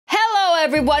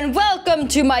everyone, welcome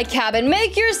to my cabin.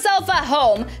 Make yourself at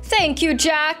home. Thank you,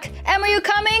 Jack. Em, are you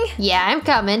coming? Yeah, I'm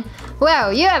coming.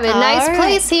 Wow, you have a nice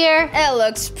place here. It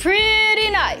looks pretty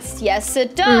nice. Yes,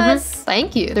 it does.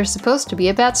 Thank you. There's supposed to be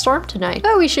a bad storm tonight.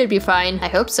 Oh, we should be fine. I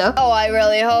hope so. Oh, I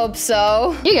really hope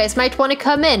so. You guys might want to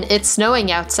come in. It's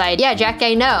snowing outside. Yeah, Jack,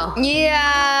 I know.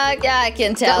 Yeah, I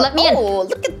can tell. Let me in. Oh,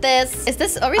 look at this.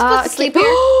 Are we supposed to sleep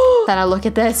here? Santa, look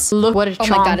at this. Look what a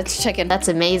chonk. Oh my god, it's a chicken. That's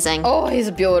amazing. Oh,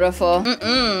 he's beautiful.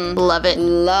 Love it.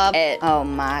 Love it. Oh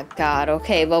my god.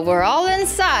 Okay, well, we're all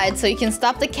inside, so you can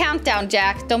stop the countdown,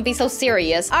 Jack. Don't be so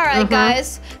serious. All right,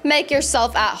 guys, make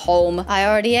yourself at home. I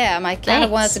already am. I kind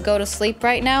of wanted to go to sleep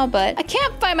right now, but I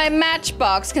can't find my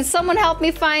matchbox. Can someone help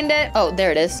me find it? Oh,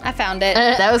 there it is. I found it.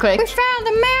 That was quick. We found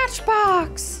the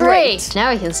matchbox. Great.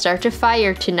 Now we can start a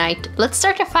fire tonight. Let's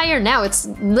start a fire now. It's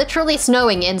literally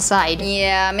snowing inside.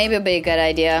 Yeah, maybe it'll be a good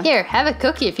idea. Here, have a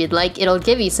cookie if you'd like. It'll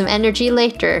give you some energy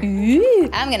later.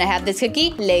 I'm gonna have this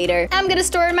cookie later. I'm gonna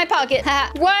store it in my pocket.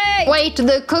 Wait! Wait,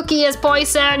 the cookie is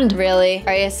poisoned. Really?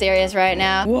 Are you serious right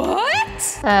now?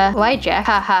 What? Why, Jack?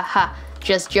 Ha ha ha.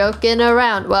 Just joking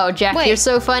around. Wow, Jack, Wait. you're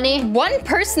so funny. One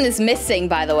person is missing,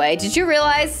 by the way. Did you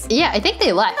realize? Yeah, I think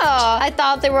they left. Oh, I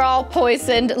thought they were all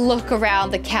poisoned. Look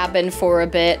around the cabin for a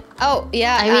bit. Oh,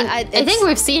 yeah. I mean, I think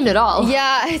we've seen it all.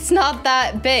 Yeah, it's not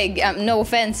that big. No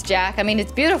offense, Jack. I mean,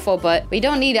 it's beautiful, but we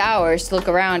don't need hours to look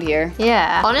around here.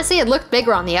 Yeah. Honestly, it looked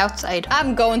bigger on the outside.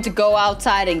 I'm going to go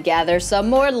outside and gather some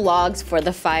more logs for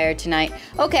the fire tonight.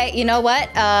 Okay, you know what?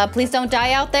 Please don't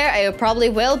die out there. I probably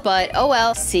will, but oh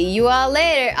well. See you all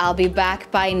later. I'll be back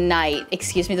by night.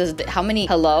 Excuse me, how many?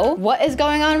 Hello? What is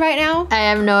going on right now? I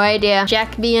have no idea.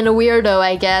 Jack being a weirdo,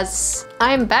 I guess.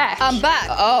 I'm back. I'm back.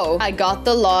 Oh, I got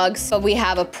the logs, but we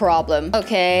have a problem.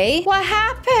 Okay. What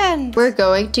happened? We're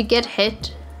going to get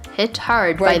hit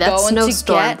hard by that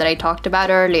snowstorm that I talked about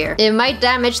earlier. It might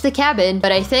damage the cabin,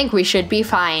 but I think we should be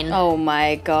fine. Oh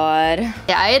my god.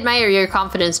 Yeah, I admire your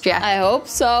confidence, Jack. I hope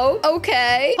so.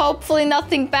 Okay. Hopefully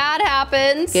nothing bad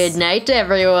happens. Good night,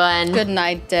 everyone. Good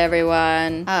night,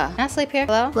 everyone. Can I sleep here?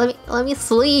 Hello? Let me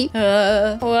sleep.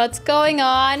 What's going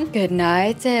on? Good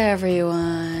night,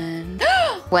 everyone.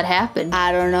 What happened?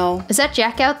 I don't know. Is that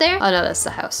Jack out there? Oh no, that's the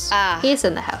house. He's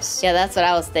in the house. Yeah, that's what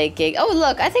I was thinking. Oh,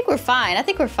 look, I think we're fine.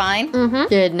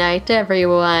 Good night,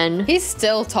 everyone. He's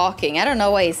still talking. I don't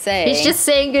know what he's saying. He's just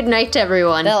saying good night to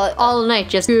everyone. All night,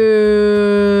 just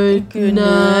good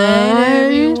night,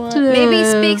 everyone. Maybe he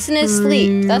speaks in his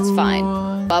sleep. That's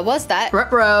fine. What was that?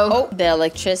 Ruh-roh. Oh, the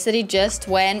electricity just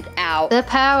went out. The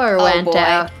power went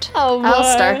out. Oh boy.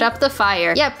 I'll start up the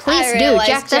fire. Yeah, please do,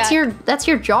 Jack. That's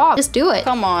your job. Just do it.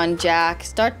 Come on, Jack.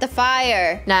 Start the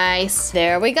fire. Nice.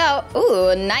 There we go.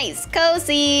 Ooh, nice,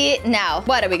 cozy. Now,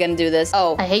 what are we gonna do this?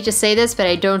 Oh, I hate to say this, but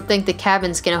I don't think the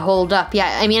cabin's gonna hold up.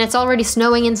 Yeah, I mean, it's already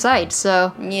snowing inside,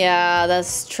 so. Yeah,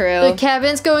 that's true. The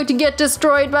cabin's going to get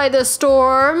destroyed by the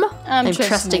storm. I'm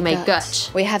trusting my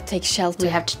gut. We have to take shelter. We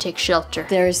have to take shelter.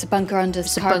 There is a bunker under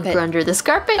this carpet. A bunker under this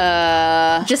carpet?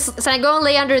 Just go and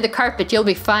lay under the carpet. You'll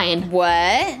be fine.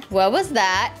 What? What was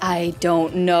that? I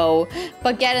don't know.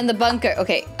 But get in the bunker.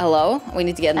 Okay, hello? We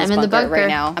need to get in this bunker right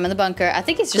now. I'm in the bunker. I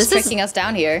think it's just tricking us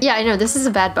down here. Yeah, I know. This is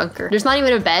a bad bunker. There's not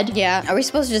even a bed. Yeah. Are we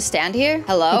supposed to just stand here?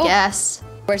 Hello? I guess.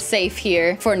 We're safe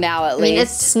here, for now at least. I mean,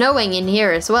 it's snowing in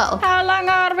here as well. How long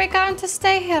are we going to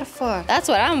stay here for? That's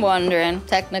what I'm wondering,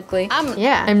 technically.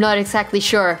 I'm not exactly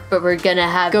sure, but we're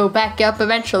gonna go back up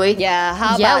eventually. Yeah,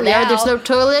 how about now? Yeah, there's no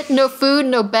toilet, no food,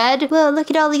 no bed. Well, look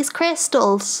at all these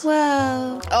crystals.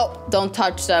 Whoa. Oh, don't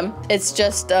touch them. It's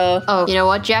just, Oh, you know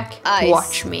what, Jack? Ice.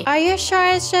 Watch me. Are you sure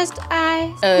it's just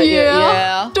ice?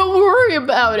 Yeah. Don't worry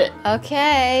about it.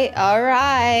 Okay, all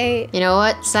right. You know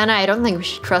what, Santa? I don't think we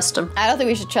should trust him. I don't think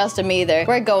we should trust him either.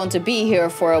 We're going to be here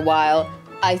for a while,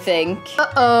 I think.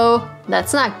 Uh-oh,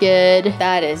 that's not good.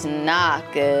 That is not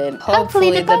good.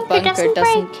 Hopefully the bunker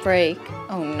doesn't break.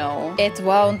 Oh no, it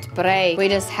won't break. We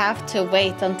just have to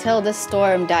wait until the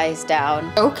storm dies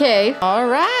down. Okay. All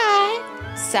right.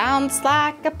 Sounds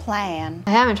like a plan.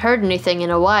 I haven't heard anything in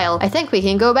a while. I think we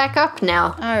can go back up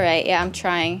now. All right, yeah, I'm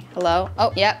trying. Hello?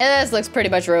 Oh, yeah, this looks pretty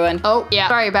much ruined. Oh, yeah.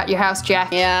 Sorry about your house,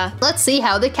 Jack. Yeah. Let's see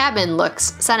how the cabin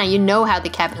looks. Sana, you know how the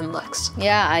cabin looks.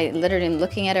 Yeah, I literally am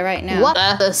looking at it right now. What?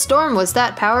 The storm was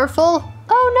that powerful?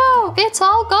 Oh no, it's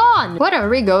all gone. What are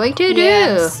we going to do?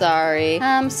 Yeah, I'm sorry.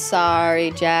 I'm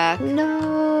sorry, Jack.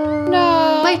 No.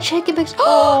 No. My chicken picture.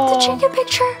 Oh, the chicken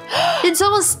picture. Did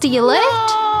someone steal it?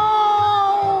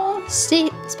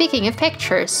 Speaking of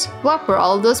pictures, what were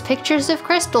all those pictures of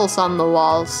crystals on the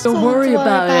walls? Don't worry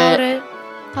about it.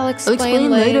 I'll explain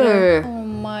later. Oh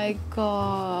my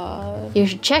god. You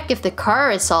should check if the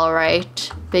car is all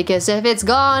right. Because if it's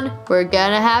gone, we're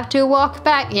gonna have to walk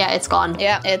back. Yeah, it's gone.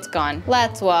 Yeah, it's gone.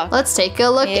 Let's walk. Let's take a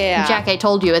look. Yeah. Jack, I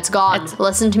told you, it's gone.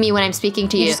 Listen to me when I'm speaking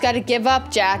to you. You just gotta give up,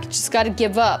 Jack. Just gotta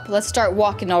give up. Let's start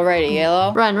walking already,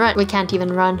 hello? Run, run. We can't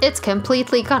even run. It's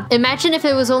completely gone. Imagine if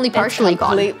it was only partially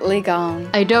gone. Completely gone.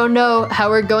 I don't know how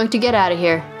we're going to get out of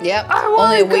here. Yep.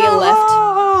 Only we left.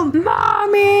 Home.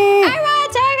 Mommy! I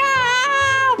want to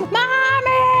go home!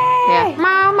 Mommy! Yeah.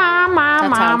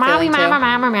 That's how I'm feeling too.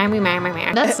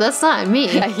 That's not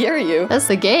me. I hear you. That's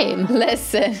the game.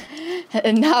 Listen,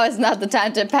 now is not the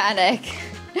time to panic.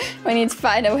 We need to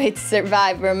find a way to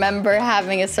survive. Remember,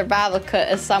 having a survival kit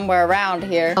is somewhere around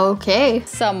here. Okay.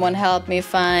 Someone help me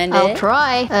find it. I'll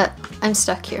try. I'm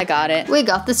stuck here. I got it. We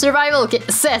got the survival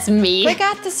kit, says me. We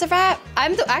got the survival.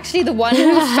 I'm actually the one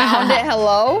who found it.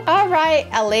 Hello? All right,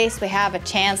 at least we have a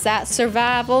chance at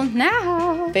survival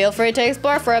now. Feel free to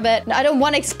explore for a bit. I don't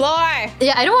want to explore.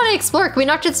 Yeah, I don't want to explore. Can we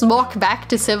not just walk back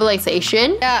to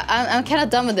civilization? Yeah, I'm kind of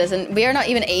done with this, and we are not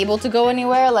even able to go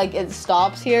anywhere. Like, it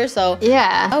stops here, so.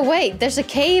 Yeah. Oh, wait, there's a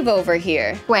cave over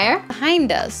here. Where?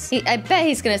 Behind us. I bet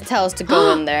he's gonna tell us to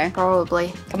go in there.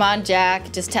 Probably. Come on,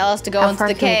 Jack. Just tell us to go How into far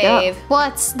the can we go? cave.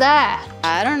 What's that?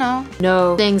 I don't know.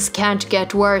 No, things can't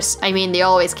get worse. I mean, they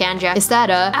always can, Jack. Is that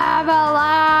a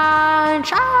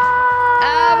avalanche?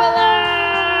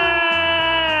 Avalanche!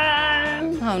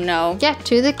 Oh no. Get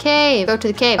to the cave. Go to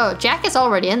the cave. Oh, Jack is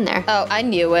already in there. Oh, I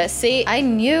knew it. See, I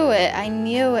knew it. I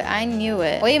knew it. I knew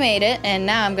it. We made it, and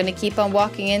now I'm gonna keep on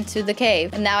walking into the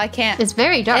cave. And now I can't. It's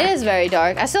very dark. It is very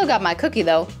dark. I still got my cookie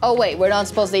though. Oh wait, we're not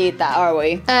supposed to eat that, are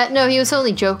we? No, he was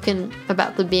only joking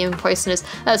about the being poisonous.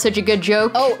 That was such a good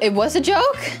joke. Oh, it was a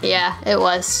joke? Yeah, it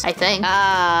was, I think.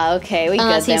 Ah, okay.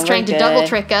 Unless he's trying to double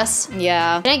trick us.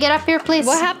 Yeah. Can I get up here, please?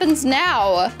 What happens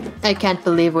now? I can't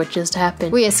believe what just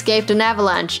happened. We escaped an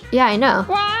avalanche. Yeah, I know.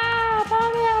 Wow,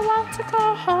 Mommy, I want to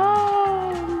go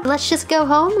home. Let's just go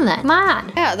home then. Come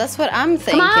on. Yeah, that's what I'm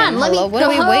thinking. Come on, let me go. What are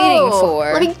we waiting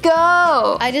for? Let me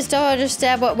go. I just don't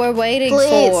understand what we're waiting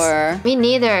Please. for. Me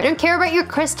neither. I don't care about your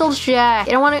crystals, Jack.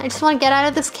 I don't want to. I just want to get out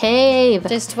of this cave.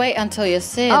 Just wait until you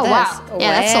see Oh, this. wow.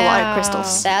 Yeah, that's a lot of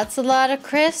crystals. That's a lot of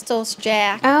crystals,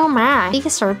 Jack. Oh my,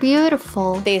 these are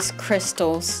beautiful. These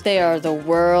crystals, they are the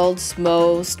world's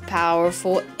most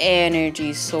powerful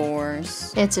energy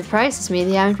source. It surprises me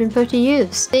they haven't been put to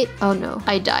use. Oh no,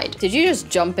 I died. Did you just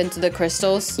jump into the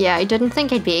crystals? Yeah, I didn't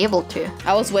think I'd be able to.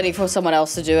 I was waiting for someone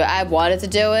else to do it. I wanted to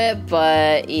do it,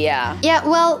 but yeah. Yeah,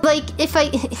 well, like, if I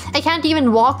can't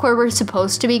even walk where we're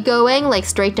supposed to be going, like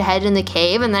straight ahead in the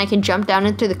cave, and then I can jump down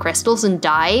into the crystals and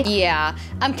die. Yeah,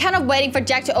 I'm kind of waiting for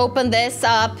Jack to open this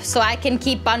up so I can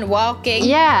keep on walking.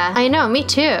 Yeah, I know, me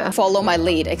too. Follow my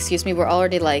lead. Excuse me, we're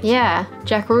already like... Yeah,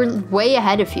 Jack, we're way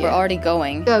ahead of you. We're already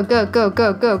going. Go, go, go,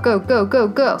 go, go, go, go, go,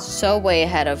 go. So way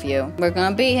ahead of you. We're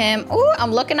gonna beat him. Ooh,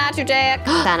 I'm looking at you, Jack.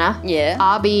 Santa. Yeah.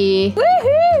 Abby.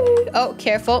 Woohoo! Oh,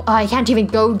 careful. Oh, I can't even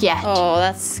go yet. Oh,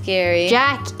 that's scary.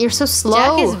 Jack, you're so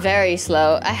slow. Jack is very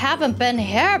slow. I haven't been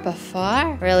here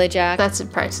before. Really, Jack? That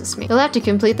surprises me. You'll have to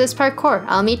complete this parkour.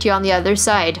 I'll meet you on the other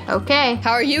side. Okay.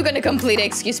 How are you gonna complete it?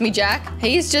 Excuse me, Jack.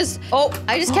 He's just... Oh,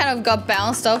 I just kind of got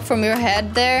bounced up from your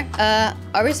head there.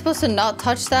 Are we supposed to not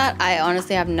touch that? I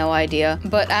honestly have no idea.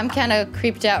 But I'm kind of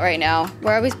creeped out right now.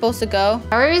 Where are we supposed to go?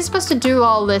 How are we supposed to do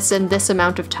all this in this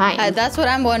amount of time? That's what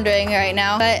I'm wondering right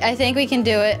now. But I think we can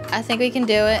do it. I think we can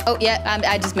do it. Oh, yeah,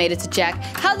 I just made it to Jack.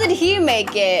 How did he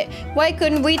make it? Why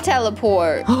couldn't we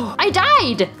teleport? I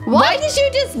died! What? Why did you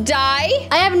just die?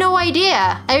 I have no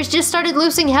idea. I just started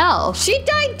losing health. She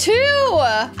died too.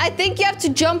 I think you have to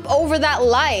jump over that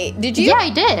light. Did you? Yeah, I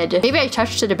did. Maybe I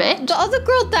touched it a bit. The other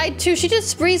girl died too. She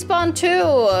just respawned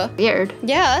too. Weird.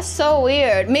 Yeah, that's so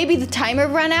weird. Maybe the timer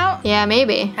ran out? Yeah,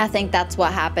 maybe. I think that's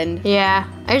what happened. Yeah,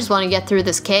 I just want to get through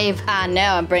this cave. I know,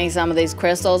 I'm bringing some of these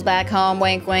crystals back home,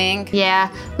 wink wink. Yeah,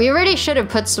 we really should have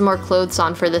put some more clothes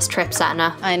on for this trip,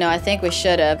 Santa. I know, I think we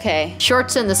should have. Okay.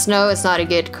 Shorts in the snow is not a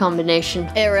good combination.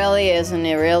 It really isn't,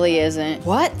 it really isn't.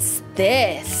 What's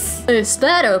this? Is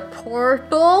that a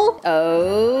portal?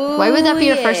 Oh, why would that be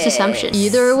your first assumption?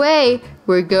 Either way,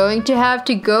 we're going to have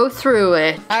to go through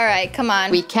it. All right, come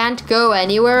on. We can't go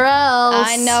anywhere else.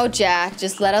 I know, Jack.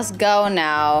 Just let us go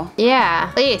now.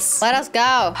 Yeah, please. Let us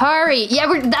go. Hurry.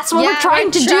 Yeah, that's what we're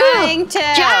trying to do.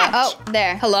 Jack. Oh,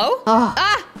 there. Hello? Oh.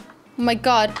 Ah! Oh my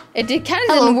god. It kind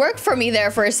of didn't work for me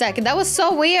there for a second. That was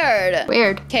so weird.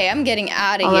 Weird. Okay, I'm getting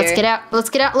out of here. Let's get out. Let's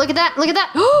get out. Look at that. Look at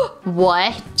that.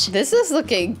 What? This is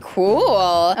looking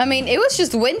cool. I mean, it was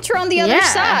just winter on the other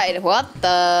side. What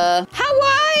the?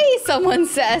 Hawaii, someone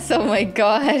says. Oh my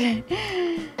god.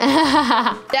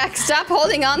 Jack, stop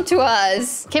holding on to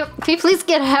us. Can we please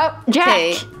get out? Jack.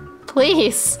 Okay.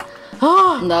 Please.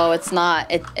 No, it's not.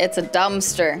 It's a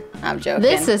dumpster. I'm joking.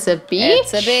 This is a beach?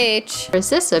 It's a beach. Is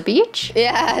this a beach?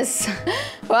 Yes.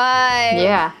 Why?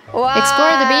 Yeah. Why?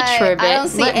 Explore the beach for a bit. I don't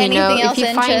see anything else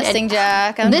interesting,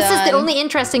 Jack. This is the only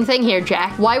interesting thing here,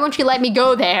 Jack. Why won't you let me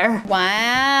go there?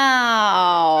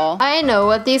 Wow. I know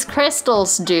what these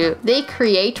crystals do. They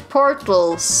create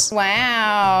portals.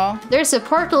 Wow. There's a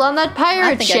portal on that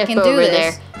pirate ship over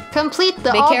there. Complete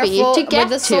the obby to get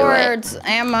with the swords,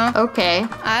 Emma. Okay.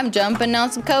 I'm jumping on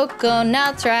some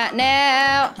coconuts right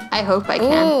now. I hope I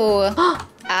can. Ooh.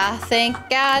 I think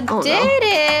I did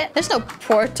it. There's no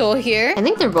portal here. I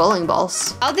think they're bowling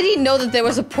balls. How did he know that there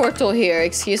was a portal here?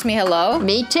 Excuse me, hello?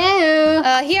 Me too.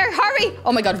 Here, hurry.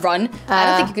 Oh my god, run.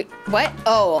 I don't think you could. What?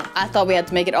 Oh, I thought we had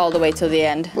to make it all the way to the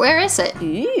end. Where is it?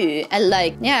 Ooh, I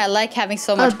like having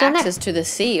so much access to the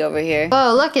sea over here.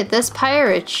 Oh, look at this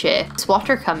pirate ship. There's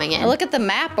water coming in. Look at the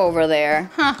map over there.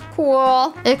 Huh,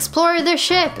 cool. Explore the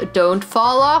ship. Don't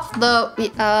fall off though.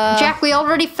 Jack, we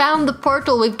already found the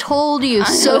portal. We've told you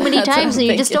so many times and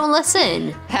you just don't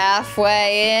listen.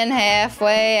 Halfway in,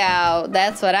 halfway out.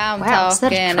 That's what I'm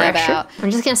talking about.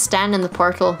 I'm just gonna stand in the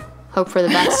portal. Hope for the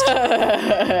best.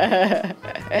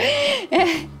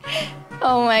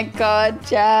 Oh my god,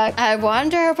 Jack. I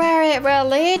wonder where it will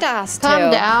lead us to.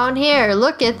 Come down here.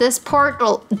 Look at this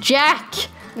portal. Jack!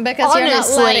 Because you're not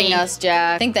letting us,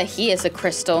 Jack. I think that he is a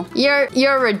crystal. You're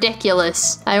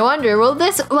ridiculous. I wonder, well,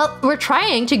 we're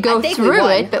trying to go through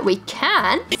it, but we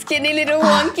can't. Skinny little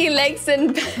wonky legs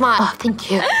and... Come on. Oh, thank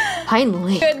you.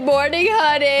 Finally. Good morning,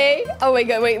 honey. Oh my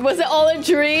god, wait, was it all a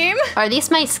dream? Are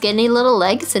these my skinny little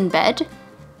legs in bed?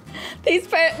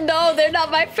 No, they're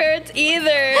not my parents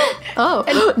either. Oh,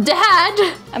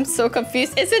 Dad! I'm so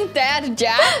confused. Isn't Dad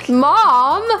Jack?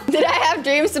 Mom! Did I have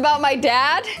dreams about my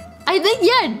dad? I think,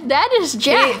 yeah, that is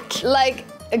Jack. Wait, like,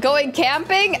 going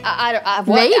camping? Maybe. I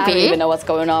don't even know what's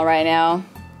going on right now.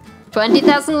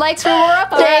 20,000 likes for more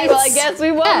updates. Alright, well, I guess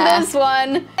we won this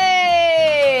one.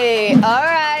 Hey!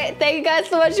 Alright, thank you guys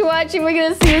so much for watching. We're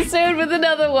gonna see you soon with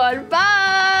another one. Bye!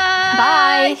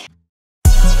 Bye!